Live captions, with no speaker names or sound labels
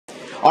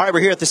All right,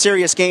 we're here at the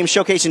Serious Games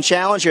Showcase and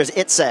Challenge here at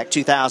ITSEC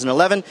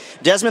 2011.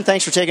 Desmond,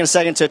 thanks for taking a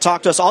second to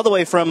talk to us all the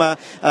way from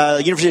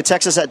University of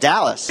Texas at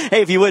Dallas.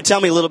 Hey, if you would,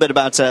 tell me a little bit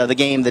about the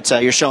game that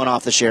you're showing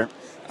off this year.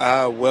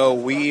 Well,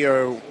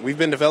 we've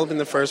been developing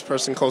the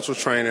first-person cultural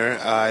trainer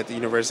at the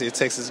University of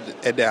Texas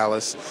at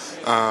Dallas.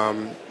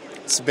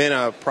 It's been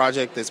a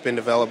project that's been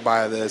developed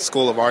by the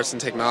School of Arts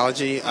and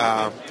Technology.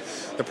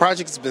 The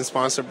project has been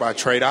sponsored by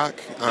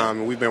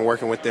TRADOC. We've been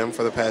working with them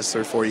for the past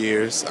 3 or 4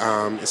 years.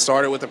 It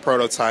started with a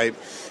prototype.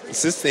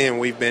 Since then,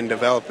 we've been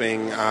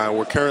developing.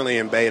 We're currently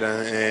in beta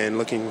and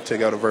looking to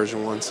go to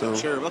version 1 soon.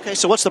 Sure. Okay,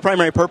 so what's the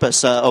primary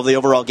purpose of the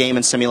overall game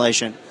and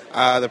simulation?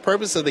 The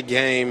purpose of the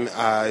game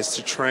is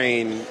to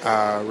train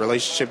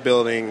relationship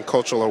building,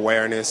 cultural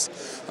awareness.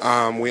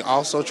 We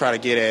also try to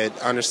get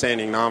at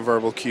understanding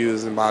nonverbal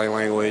cues and body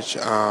language.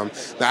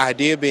 The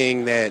idea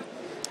being that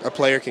a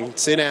player can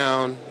sit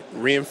down,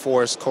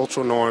 reinforce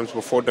cultural norms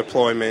before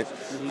deployment,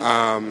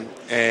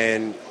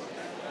 and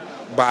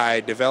by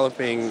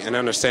developing an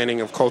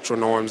understanding of cultural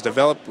norms,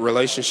 develop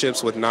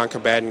relationships with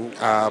non-combatant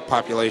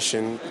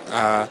population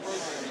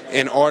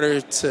in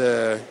order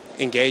to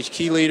engage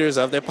key leaders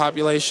of their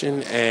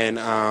population and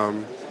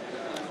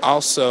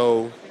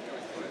also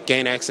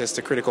gain access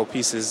to critical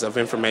pieces of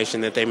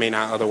information that they may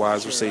not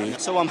otherwise receive.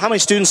 So how many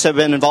students have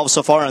been involved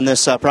so far in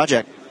this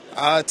project?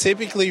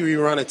 Typically, we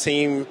run a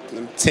team,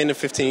 10 to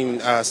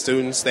 15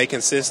 students. They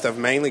consist of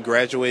mainly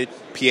graduate,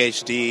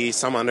 PhD,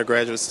 some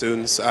undergraduate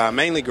students,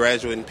 mainly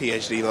graduate and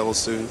PhD level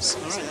students.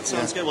 All right, that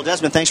sounds good. Well,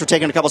 Desmond, thanks for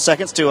taking a couple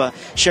seconds to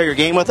share your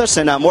game with us,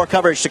 and more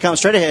coverage to come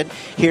straight ahead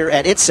here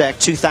at ITSEC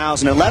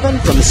 2011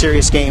 from the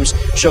Serious Games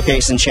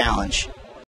Showcase and Challenge.